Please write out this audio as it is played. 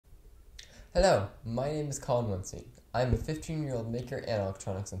Hello, my name is Colin Weinstein. I'm a 15-year-old maker and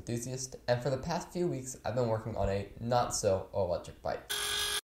electronics enthusiast, and for the past few weeks I've been working on a not-so-electric bike.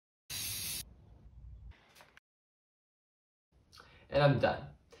 And I'm done.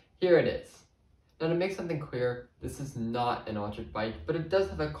 Here it is. Now to make something clear, this is not an electric bike, but it does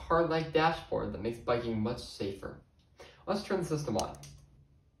have a car-like dashboard that makes biking much safer. Let's turn the system on.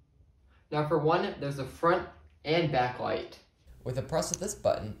 Now for one, there's a front and back light. With a press of this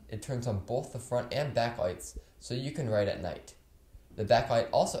button, it turns on both the front and back lights so you can ride at night. The back light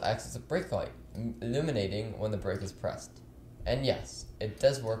also acts as a brake light, illuminating when the brake is pressed. And yes, it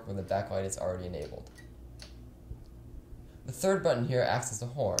does work when the back light is already enabled. The third button here acts as a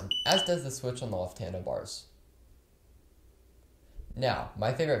horn, as does the switch on the left handlebars. Now,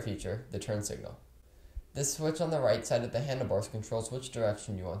 my favorite feature, the turn signal. This switch on the right side of the handlebars controls which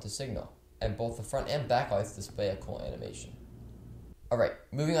direction you want to signal, and both the front and back lights display a cool animation. Alright,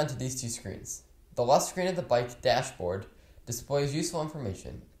 moving on to these two screens. The left screen of the bike dashboard displays useful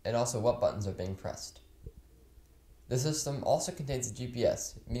information and also what buttons are being pressed. The system also contains a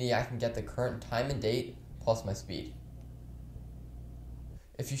GPS, meaning I can get the current time and date plus my speed.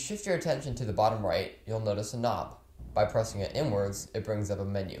 If you shift your attention to the bottom right, you'll notice a knob. By pressing it inwards, it brings up a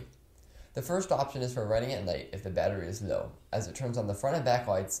menu. The first option is for riding at night if the battery is low, as it turns on the front and back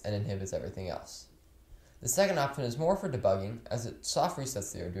lights and inhibits everything else. The second option is more for debugging, as it soft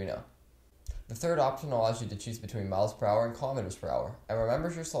resets the Arduino. The third option allows you to choose between miles per hour and kilometers per hour, and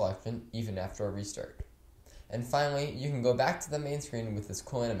remembers your selection even after a restart. And finally, you can go back to the main screen with this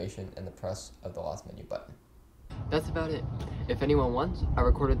cool animation and the press of the last menu button. That's about it. If anyone wants, I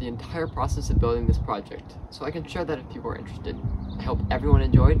recorded the entire process of building this project, so I can share that if people are interested. I hope everyone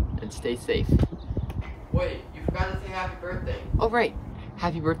enjoyed, and stay safe. Wait, you forgot to say happy birthday. Oh right,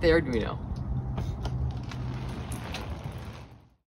 happy birthday Arduino.